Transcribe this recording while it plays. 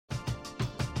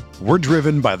We're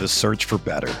driven by the search for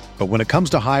better. But when it comes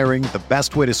to hiring, the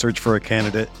best way to search for a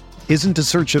candidate isn't to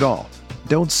search at all.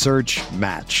 Don't search,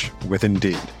 match with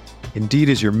Indeed. Indeed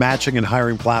is your matching and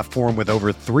hiring platform with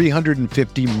over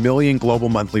 350 million global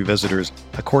monthly visitors,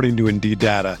 according to Indeed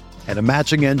data, and a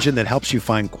matching engine that helps you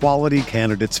find quality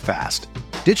candidates fast.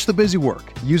 Ditch the busy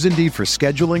work. Use Indeed for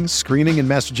scheduling, screening, and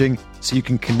messaging so you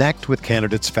can connect with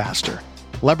candidates faster.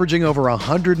 Leveraging over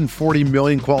 140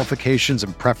 million qualifications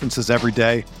and preferences every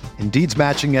day, Indeed's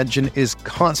matching engine is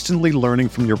constantly learning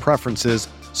from your preferences,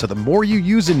 so the more you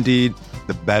use Indeed,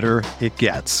 the better it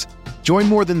gets. Join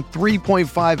more than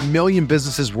 3.5 million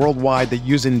businesses worldwide that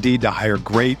use Indeed to hire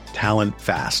great talent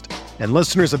fast. And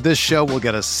listeners of this show will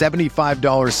get a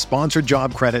 $75 sponsored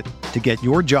job credit to get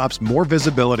your jobs more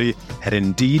visibility at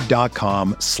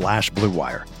Indeed.com/Blue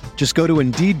Wire. Just go to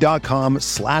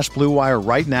Indeed.com/Blue Wire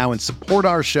right now and support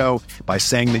our show by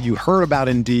saying that you heard about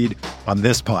Indeed on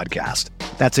this podcast.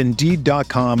 That's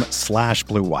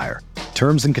Indeed.com/Blue Wire.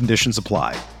 Terms and conditions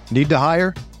apply. Need to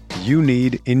hire? You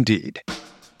need Indeed.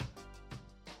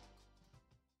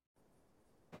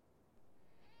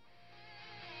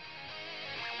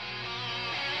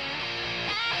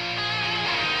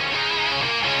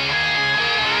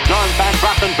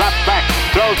 Drops back,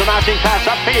 throws an arching pass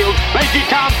upfield. Reggie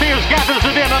Tom Fields gathers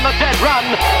it in on a dead run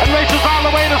and races all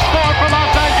the way to score for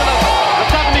Los Angeles. A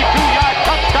 72-yard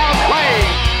touchdown play.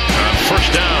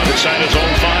 First down inside his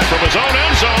own 5 from his own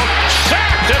end zone.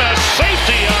 Sacked and a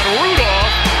safety on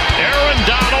Rudolph. Aaron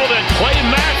Donald and Clay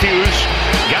Matthews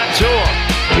got to him.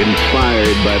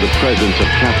 Inspired by the presence of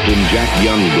Captain Jack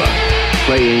Youngblood,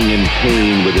 playing in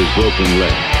pain with his broken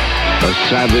leg. A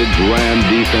savage Ram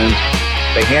defense.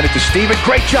 They hand it to Steven.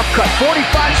 Great jump cut. 45.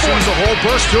 Sees a whole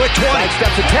burst to it. 20.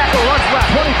 Steps a tackle. Runs left.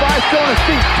 25. Still on his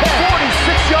feet.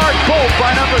 46-yard goal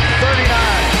by number 39.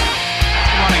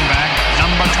 Running back,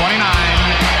 number 29,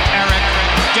 Eric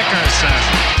Dickerson.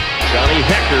 Johnny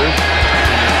Hecker,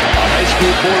 a high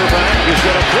school quarterback, is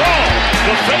going to throw.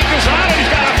 The fake is on it.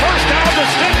 He's got a first down to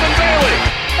Stephen Bailey.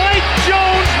 Mike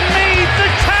Jones made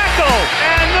the tackle,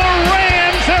 and the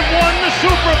Rams have won the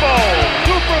Super Bowl.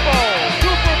 Super Bowl.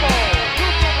 Super Bowl.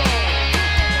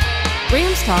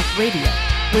 Rams Talk Radio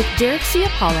with Derek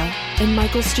Ciapala and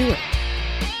Michael Stewart.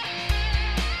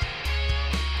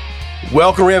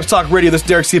 Welcome, Rams Talk Radio. This is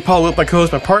Derek Ciapala with my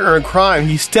co-host, my partner in crime.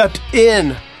 He stepped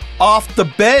in off the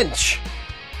bench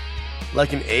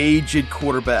like an aged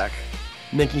quarterback,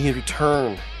 making his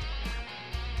return.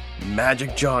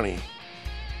 Magic Johnny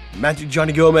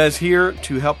Gomez here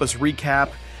to help us recap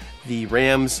the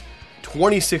Rams'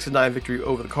 26-9 victory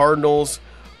over the Cardinals.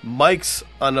 Mike's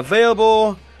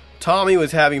unavailable. Tommy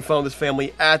was having fun with his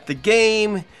family at the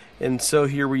game, and so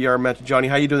here we are, Magic Johnny.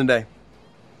 How you doing today?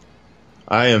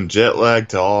 I am jet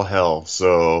lagged to all hell,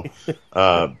 so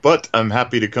but I'm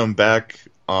happy to come back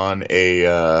on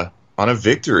a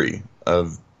victory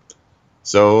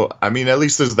so I mean, at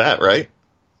least there's that, right?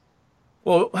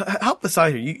 Well, help us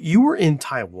out here. You were in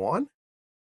Taiwan?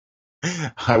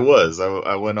 I was.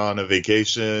 I went on a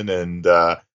vacation and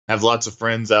have lots of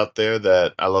friends out there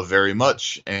that I love very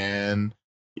much, and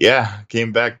yeah,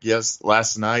 came back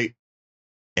last night,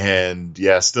 and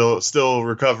yeah, still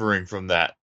recovering from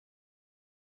that.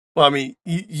 Well, I mean,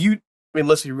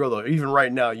 let's be real though. Even right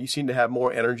now, you seem to have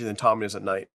more energy than Tommy does at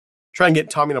night. Try and get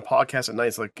Tommy on a podcast at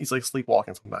night. He's like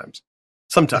sleepwalking sometimes.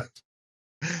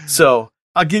 So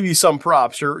I'll give you some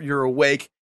props. You're awake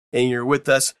and you're with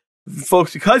us,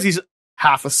 folks, because he's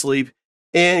half asleep.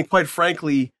 And quite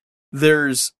frankly,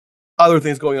 there's other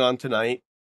things going on tonight.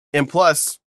 And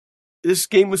plus, this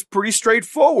game was pretty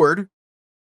straightforward.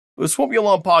 This won't be a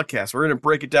long podcast. We're going to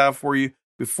break it down for you.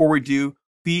 Before we do,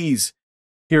 please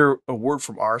hear a word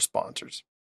from our sponsors.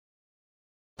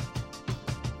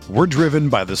 We're driven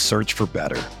by the search for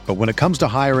better. But when it comes to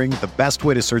hiring, the best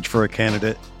way to search for a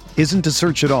candidate isn't to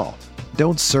search at all.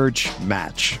 Don't search,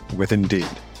 match with Indeed.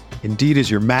 Indeed is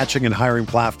your matching and hiring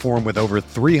platform with over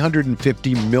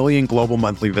 350 million global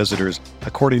monthly visitors,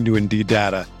 according to Indeed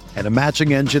data, and a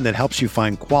matching engine that helps you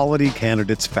find quality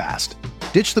candidates fast.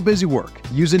 Ditch the busy work.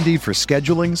 Use Indeed for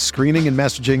scheduling, screening, and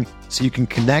messaging so you can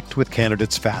connect with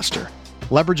candidates faster.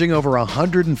 Leveraging over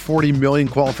 140 million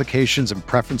qualifications and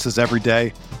preferences every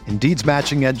day, Indeed's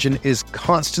matching engine is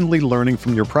constantly learning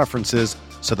from your preferences,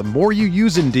 so the more you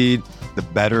use Indeed, the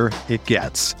better it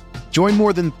gets. Join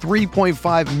more than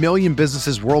 3.5 million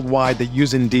businesses worldwide that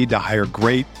use Indeed to hire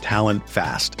great talent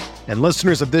fast. And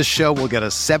listeners of this show will get a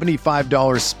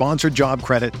 $75 sponsored job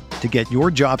credit to get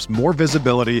your jobs more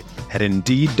visibility at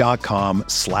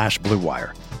Indeed.com/Blue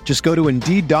Wire. Just go to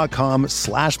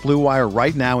Indeed.com/Blue Wire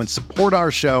right now and support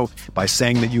our show by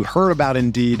saying that you heard about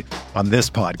Indeed on this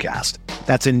podcast.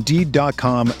 That's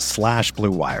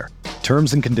Indeed.com/Blue Wire.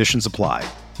 Terms and conditions apply.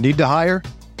 Need to hire?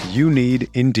 You need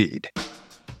Indeed.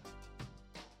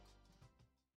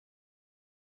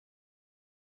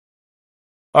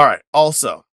 All right.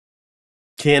 Also,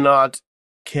 cannot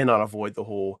avoid the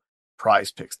whole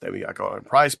Prize Picks that we got going on.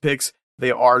 Prize Picks,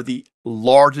 they are the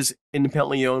largest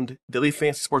independently owned daily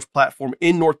fantasy sports platform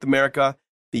in North America.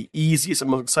 The easiest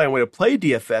and most exciting way to play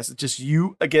DFS is just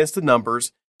you against the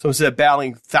numbers. So instead of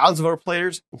battling thousands of other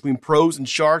players, including pros and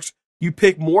sharks, you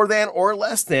pick more than or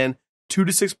less than 2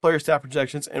 to 6 player stat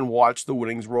projections and watch the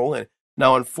winnings roll in.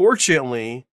 Now,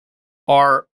 unfortunately,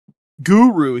 our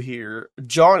guru here,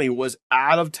 Johnny, was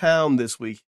out of town this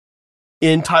week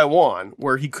in Taiwan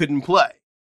where he couldn't play.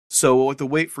 So we'll have to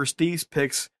wait for Steve's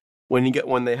picks when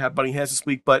they have Bunny Heads this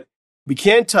week. But we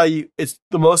can tell you it's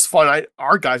the most fun.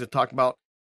 Our guys have talked about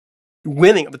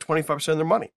winning up to 25% of their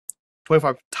money,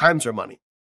 25 times their money.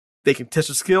 They can test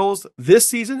their skills this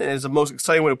season, and it's the most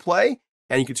exciting way to play.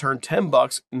 And you can turn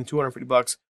 $10 into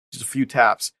 $250, just a few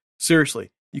taps.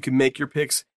 Seriously, you can make your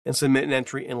picks and submit an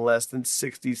entry in less than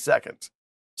 60 seconds.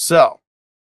 So,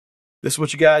 this is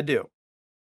what you got to do.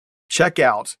 Check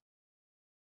out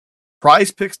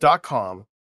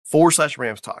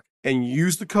prizepicks.com/RamsTalk and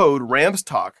use the code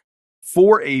RamsTalk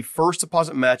for a first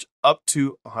deposit match up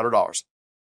to $100.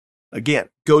 Again,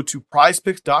 go to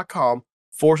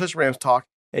prizepicks.com/RamsTalk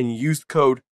and use the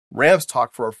code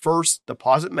RamsTalk for a first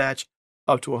deposit match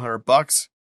up to $100.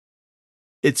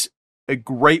 It's a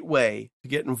great way to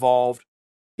get involved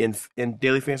in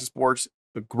daily fantasy sports,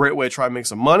 a great way to try and make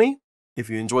some money if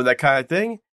you enjoy that kind of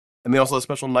thing. And they also have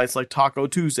special nights like Taco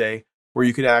Tuesday where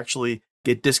you can actually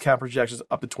get discount projections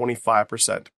up to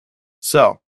 25%.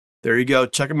 So, there you go.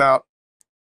 Check them out.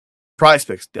 Prize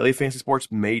Picks, daily fantasy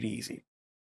sports made easy.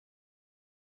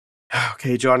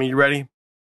 Okay, Johnny, you ready?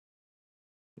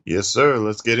 Yes, sir.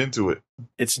 Let's get into it.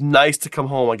 It's nice to come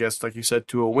home, I guess, like you said,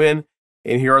 to a win.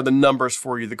 And here are the numbers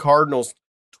for you. The Cardinals,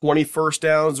 20 first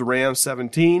downs, the Rams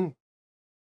 17.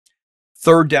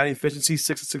 Third down efficiency,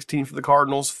 6 of 16 for the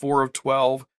Cardinals, 4 of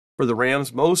 12 for the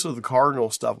Rams. Most of the Cardinal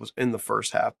stuff was in the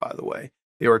first half, by the way.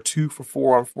 They were 2 for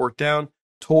 4 on fourth down.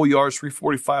 Total yards,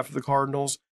 345 for the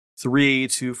Cardinals,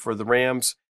 382 for the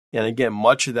Rams. And again,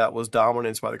 much of that was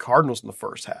dominance by the Cardinals in the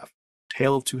first half.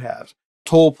 Tale of two halves.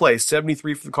 Total play,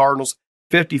 73 for the Cardinals,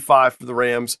 55 for the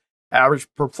Rams. Average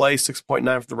per play,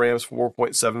 6.9 for the Rams,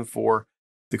 4.7 for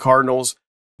the Cardinals.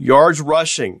 Yards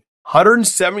rushing,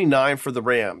 179 for the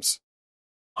Rams,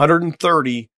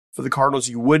 130 for the Cardinals.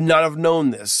 You would not have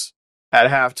known this at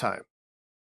halftime.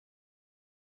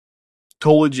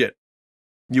 Totally legit.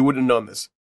 You wouldn't have known this.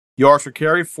 Yards per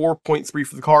carry, 4.3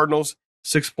 for the Cardinals,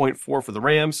 6.4 for the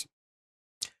Rams.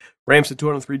 Rams had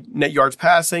 203 net yards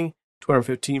passing,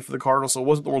 215 for the Cardinals. So it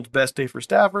wasn't the world's best day for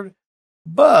Stafford,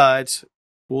 but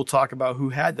we'll talk about who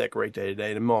had that great day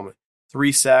today in a moment.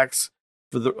 3 sacks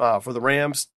for the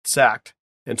Rams, sacked,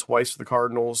 and twice for the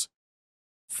Cardinals.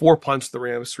 4 punts for the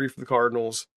Rams, 3 for the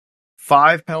Cardinals.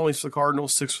 5 penalties for the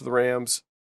Cardinals, 6 for the Rams.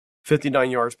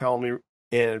 59 yards penalty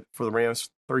and for the Rams,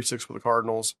 36 for the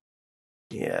Cardinals.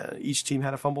 Yeah, each team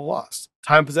had a fumble lost.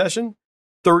 Time possession,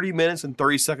 30 minutes and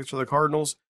 30 seconds for the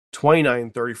Cardinals,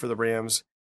 29-30 for the Rams.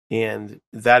 And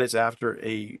that is after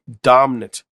a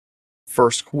dominant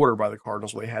first quarter by the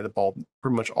Cardinals where they had the ball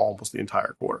pretty much almost the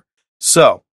entire quarter.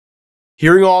 So,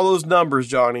 hearing all those numbers,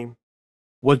 Johnny,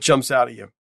 what jumps out at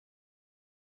you?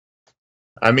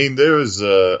 I mean, there was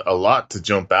a lot to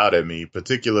jump out at me,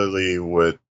 particularly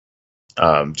with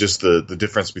just the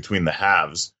difference between the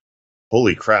halves.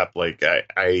 Holy crap, like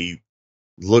I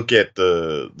look at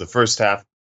the first half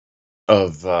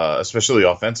of especially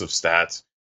offensive stats,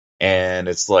 and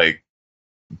it's like,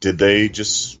 did they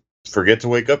just forget to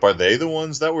wake up? Are they the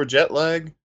ones that were jet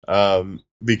lagged?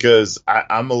 Because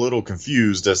I'm a little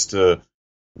confused as to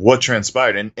what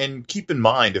transpired. And keep in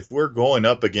mind, if we're going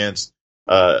up against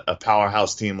a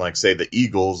powerhouse team like, say, the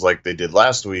Eagles, like they did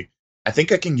last week, I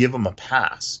think I can give them a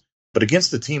pass. But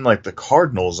against a team like the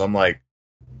Cardinals, I'm like,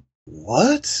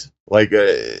 what? Like,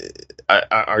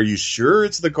 are you sure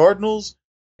it's the Cardinals?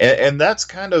 And that's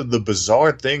kind of the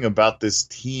bizarre thing about this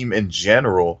team in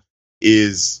general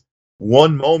is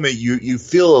one moment you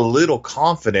feel a little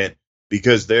confident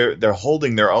because they're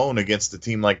holding their own against a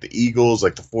team like the Eagles,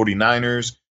 like the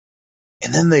 49ers.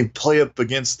 And then they play up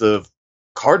against the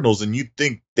Cardinals and you'd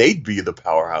think they'd be the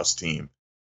powerhouse team.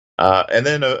 And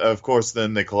then, of course,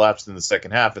 then they collapsed in the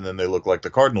second half and then they look like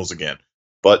the Cardinals again.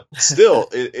 But still,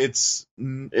 it's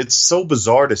so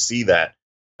bizarre to see that.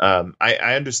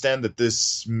 I understand that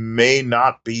this may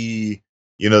not be,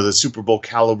 the Super Bowl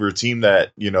caliber team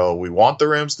that, we want the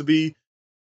Rams to be.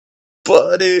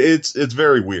 But it's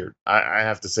very weird. I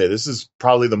have to say, this is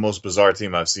probably the most bizarre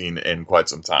team I've seen in quite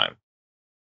some time.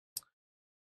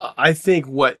 I think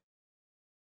what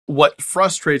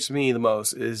frustrates me the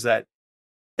most is that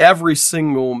every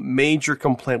single major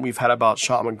complaint we've had about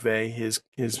Sean McVay, his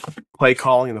play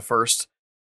calling in the first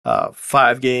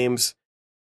 5 games,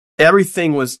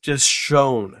 everything was just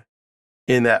shown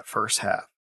in that first half.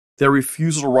 Their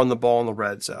refusal to run the ball in the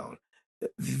red zone,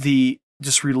 the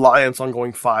just reliance on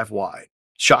going 5 wide,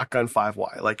 shotgun 5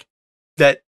 wide, like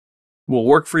that will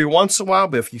work for you once in a while,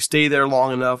 but if you stay there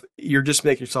long enough, you're just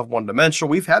making yourself one-dimensional.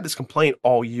 We've had this complaint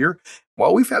all year.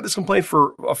 Well, we've had this complaint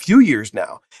for a few years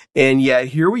now, and yet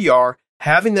here we are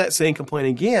having that same complaint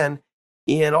again,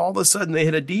 and all of a sudden they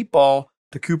hit a deep ball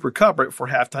to Cooper Kupp right before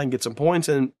halftime, get some points,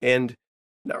 and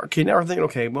now we're thinking,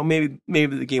 okay, well maybe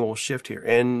the game will shift here,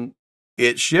 and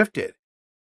it shifted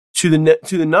to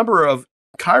the number of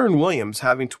Kyron Williams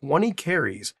having 20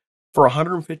 carries for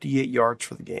 158 yards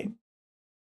for the game.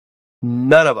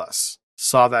 None of us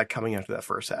saw that coming after that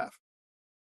first half.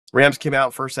 Rams came out in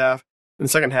the first half, in the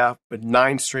second half, with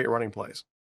 9 straight running plays.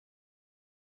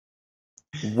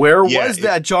 Where was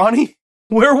that, Johnny?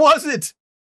 Where was it?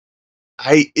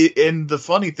 And the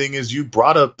funny thing is, you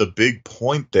brought up the big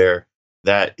point there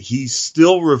that he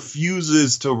still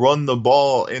refuses to run the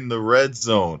ball in the red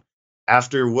zone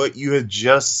after what you had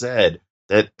just said,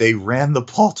 that they ran the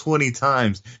ball 20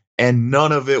 times and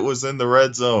none of it was in the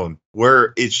red zone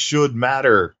where it should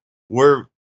matter, where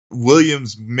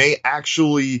Williams may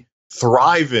actually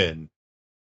thrive in,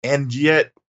 and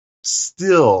yet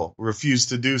still refuse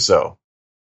to do so.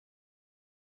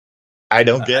 I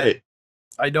don't get it.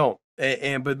 I don't. But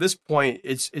at this point,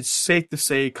 it's safe to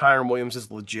say Kyron Williams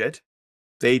is legit.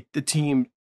 The team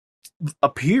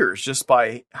appears just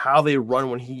by how they run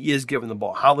when he is given the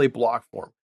ball, how they block for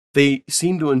him. They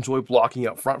seem to enjoy blocking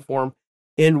up front for him.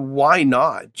 And why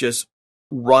not just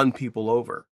run people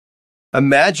over?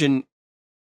 Imagine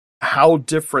how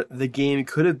different the game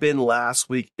could have been last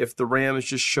week if the Rams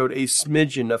just showed a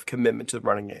smidgen of commitment to the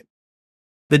running game.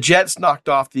 The Jets knocked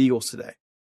off the Eagles today.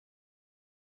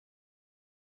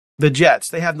 The Jets,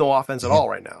 they have no offense at all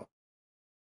right now.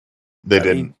 They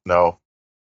didn't. No.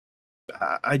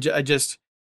 I just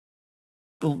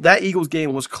that Eagles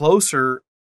game was closer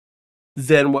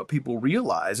than what people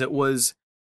realize. It was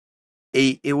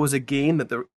a game that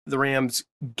the Rams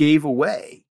gave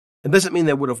away. It doesn't mean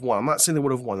they would have won. I'm not saying they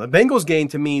would have won. The Bengals game,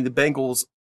 to me, the Bengals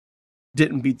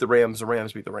didn't beat the Rams. The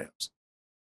Rams beat the Rams.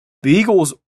 The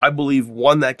Eagles, I believe,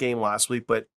 won that game last week,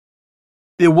 but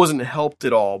it wasn't helped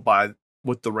at all by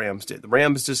what the Rams did. The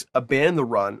Rams just abandoned the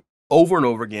run over and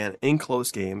over again in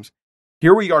close games.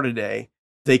 Here we are today.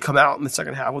 They come out in the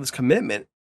second half with this commitment,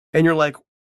 and you're like,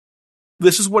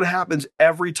 this is what happens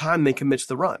every time they commit to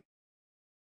the run.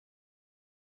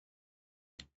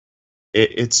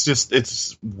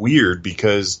 It's weird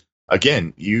because,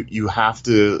 again, you have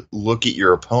to look at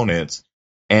your opponents,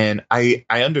 and I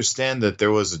understand that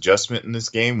there was adjustment in this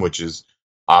game, which is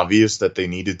obvious that they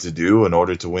needed to do in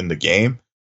order to win the game,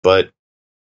 but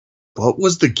what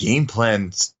was the game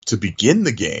plan to begin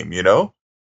the game, you know?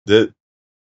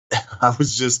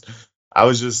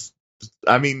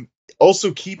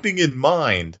 Also keeping in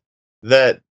mind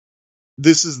that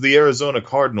this is the Arizona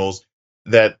Cardinals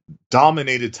that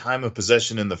dominated time of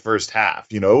possession in the first half.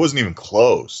 You know, it wasn't even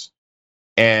close.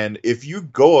 And if you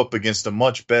go up against a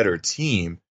much better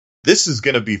team, this is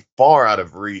going to be far out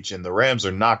of reach, and the Rams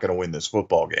are not going to win this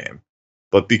football game.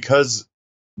 But because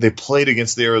they played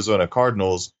against the Arizona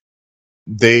Cardinals,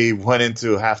 they went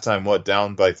into halftime,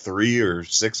 down by 3 or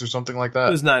 6 or something like that?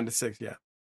 It was 9-6, yeah.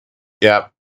 Yeah.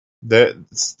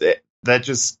 That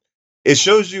just, it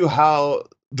shows you how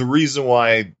the reason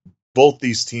why both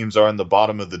these teams are in the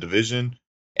bottom of the division,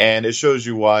 and it shows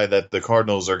you why that the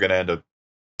Cardinals are going to end up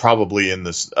probably in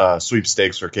the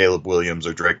sweepstakes for Caleb Williams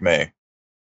or Drake May.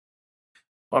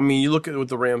 I mean, you look at what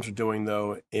the Rams are doing,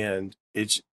 though, and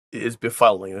it's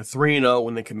befuddling. They're 3-0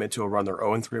 when they commit to a run. They're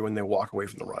 0-3 when they walk away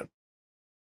from the run.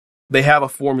 They have a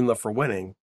formula for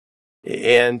winning,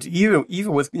 and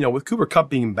even with Cooper Kupp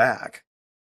being back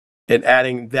and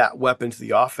adding that weapon to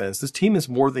the offense, this team is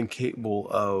more than capable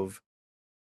of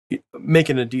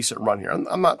making a decent run here.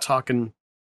 I'm not talking.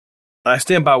 I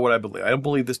stand by what I believe. I don't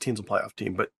believe this team's a playoff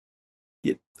team, but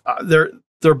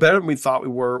they're better than we thought we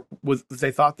were.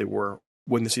 They thought they were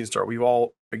when the season started. We've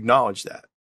all acknowledged that,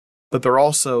 but they're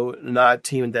also not a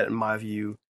team that, in my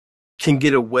view, can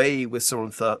get away with some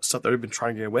of the stuff that they've been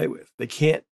trying to get away with. They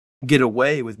can't get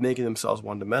away with making themselves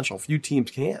one-dimensional. Few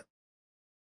teams can.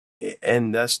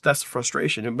 And that's the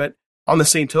frustration. But on the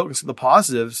same token, so the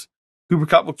positives, Cooper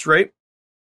Kupp looks great.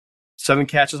 7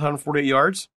 catches, 148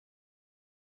 yards.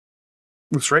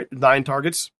 looks great. 9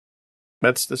 targets.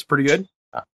 That's pretty good.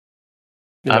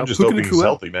 I'm just hoping he's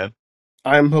healthy, man.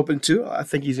 I'm hoping too. I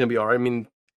think he's going to be all right. I mean,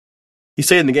 he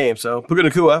stayed in the game. So Puka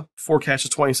Nacua, 4 catches,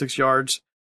 26 yards,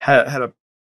 had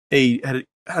a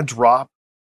drop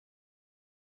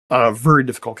on a very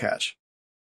difficult catch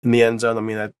in the end zone. I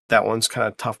mean, that one's kind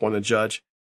of a tough one to judge.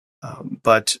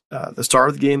 But the star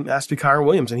of the game has to be Kyren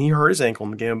Williams, and he hurt his ankle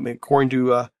in the game. According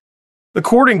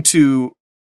to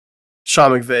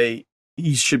Sean McVay,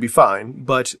 he should be fine.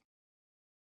 But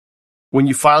when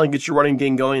you finally get your running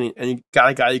game going and you got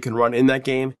a guy you can run in that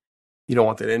game, you don't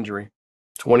want that injury.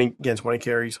 20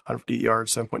 carries, 150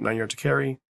 yards, 7.9 yards a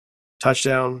carry,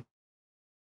 touchdown.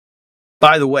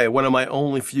 By the way, one of my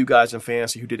only few guys in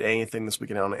fantasy who did anything this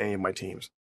weekend on any of my teams.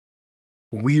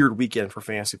 Weird weekend for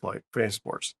fantasy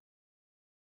sports.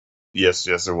 Yes,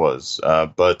 it was.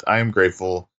 But I am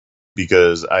grateful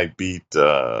because I beat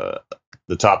the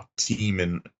top team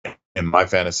in my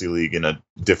fantasy league in a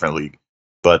different league.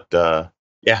 But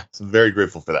yeah, so I'm very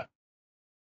grateful for that.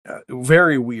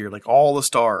 Very weird. Like all the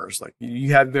stars. Like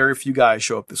you had very few guys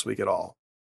show up this week at all.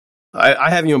 I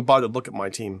haven't even bothered to look at my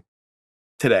team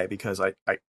today because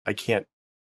I can't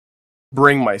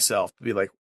bring myself to be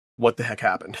like, what the heck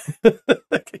happened?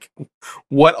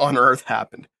 What on earth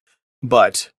happened?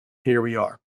 But here we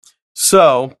are.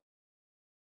 So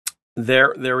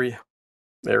there it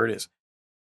is.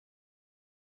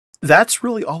 That's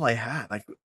really all I had. Like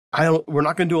we're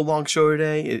not going to do a long show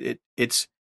today. It's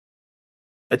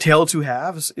a tale of two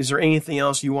halves. Is there anything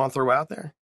else you want to throw out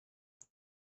there?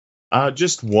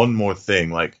 Just one more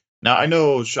thing. Like now, I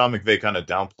know Sean McVay kind of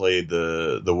downplayed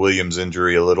the Williams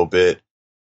injury a little bit,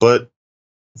 but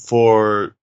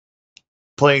for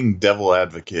playing devil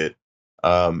advocate,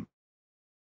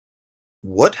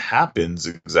 what happens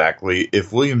exactly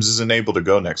if Williams isn't able to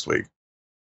go next week?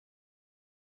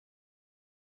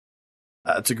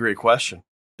 That's a great question,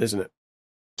 isn't it?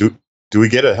 Do we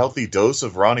get a healthy dose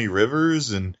of Ronnie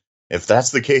Rivers? And if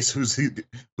that's the case, who's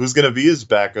going to be his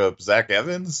backup? Zach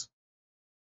Evans?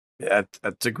 Yeah,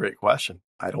 that's a great question.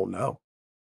 I don't know.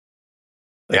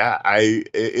 Yeah, I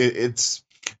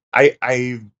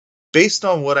based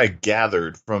on what I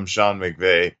gathered from Sean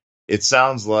McVay, it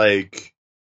sounds like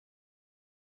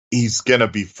he's going to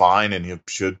be fine and he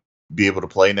should be able to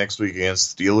play next week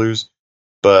against the Steelers.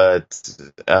 But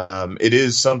it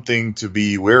is something to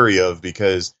be wary of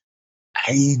because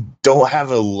I don't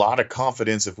have a lot of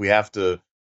confidence if we have to,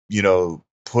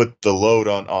 put the load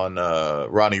on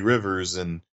Ronnie Rivers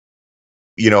and,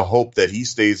 hope that he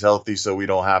stays healthy so we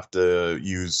don't have to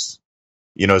use,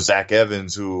 Zach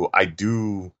Evans, who I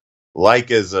do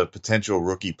like as a potential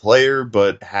rookie player,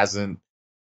 but hasn't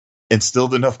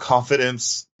instilled enough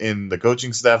confidence in the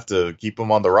coaching staff to keep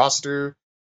him on the roster,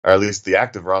 or at least the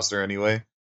active roster anyway.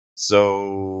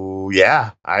 So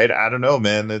yeah, I don't know,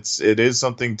 man. It is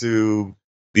something to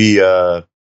be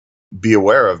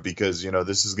aware of because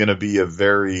this is going to be a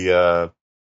very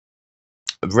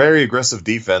aggressive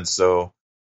defense. So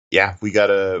yeah, we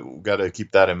gotta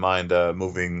keep that in mind.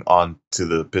 Moving on to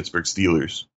the Pittsburgh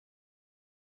Steelers,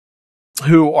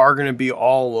 who are going to be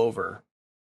all over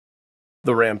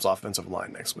the Rams' offensive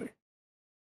line next week.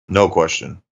 No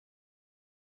question.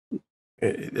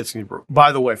 It's going to be.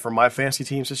 By the way, for my fantasy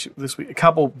teams this week, a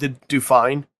couple did do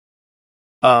fine,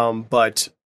 but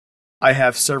I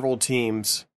have several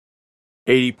teams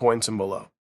 80 points and below.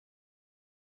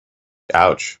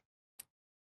 Ouch.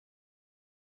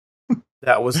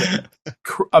 That was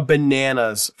a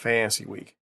bananas fantasy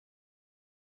week.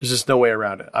 There's just no way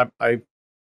around it. I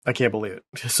can't believe it.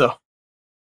 So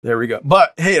there we go.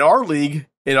 But hey, in our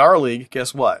league,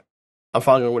 guess what? I'm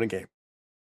finally going to win a game.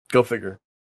 Go figure.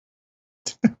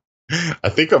 I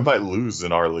think I might lose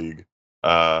in our league.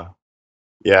 Yeah,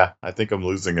 I think I'm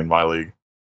losing in my league.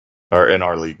 Or in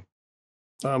our league.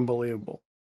 Unbelievable.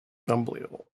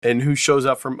 And who shows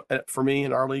up for me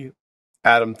in our league?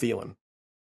 Adam Thielen.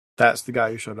 That's the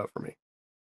guy who showed up for me.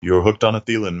 You're hooked on a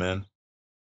Thielen, man.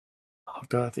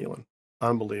 Hooked on a Thielen.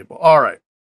 Unbelievable. All right.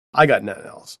 I got nothing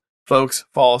else. Folks,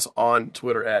 follow us on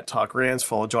Twitter at TalkRams.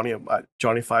 Follow Johnny at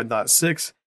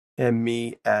Johnny5.6 and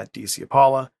me at DC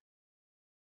Apollo.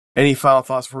 Any final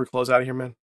thoughts before we close out of here,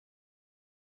 man?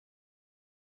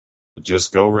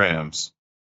 Just go Rams.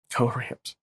 Go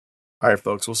Rams. All right,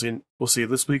 folks. We'll see you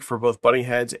this week for both Butting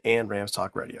Heads and Rams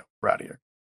Talk Radio. We're out of here.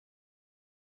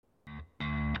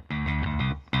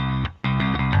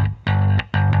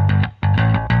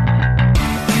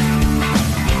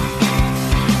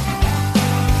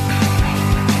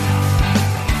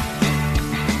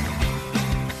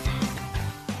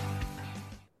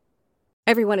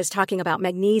 Everyone is talking about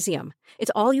magnesium.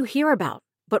 It's all you hear about.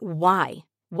 But why?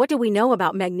 What do we know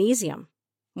about magnesium?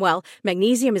 Well,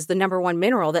 magnesium is the #1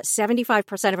 mineral that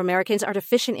 75% of Americans are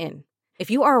deficient in.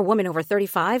 If you are a woman over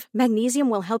 35, magnesium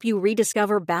will help you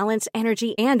rediscover balance,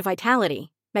 energy, and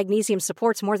vitality. Magnesium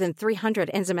supports more than 300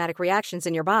 enzymatic reactions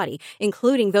in your body,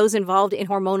 including those involved in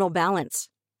hormonal balance.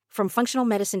 From functional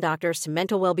medicine doctors to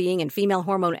mental well-being and female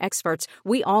hormone experts,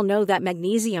 we all know that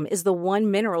magnesium is the one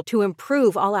mineral to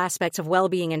improve all aspects of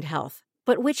well-being and health.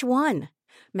 But which one?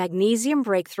 Magnesium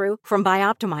Breakthrough from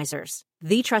Bioptimizers,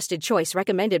 the trusted choice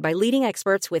recommended by leading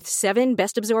experts with 7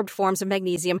 best-absorbed forms of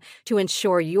magnesium to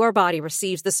ensure your body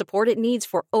receives the support it needs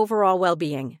for overall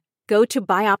well-being. Go to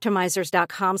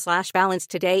bioptimizers.com/balance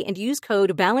today and use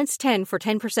code BALANCE10 for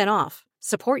 10% off.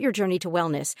 Support your journey to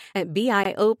wellness at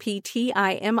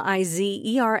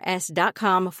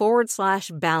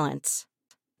bioptimizers.com/balance.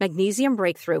 Magnesium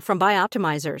Breakthrough from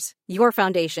Bioptimizers, your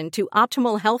foundation to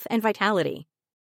optimal health and vitality.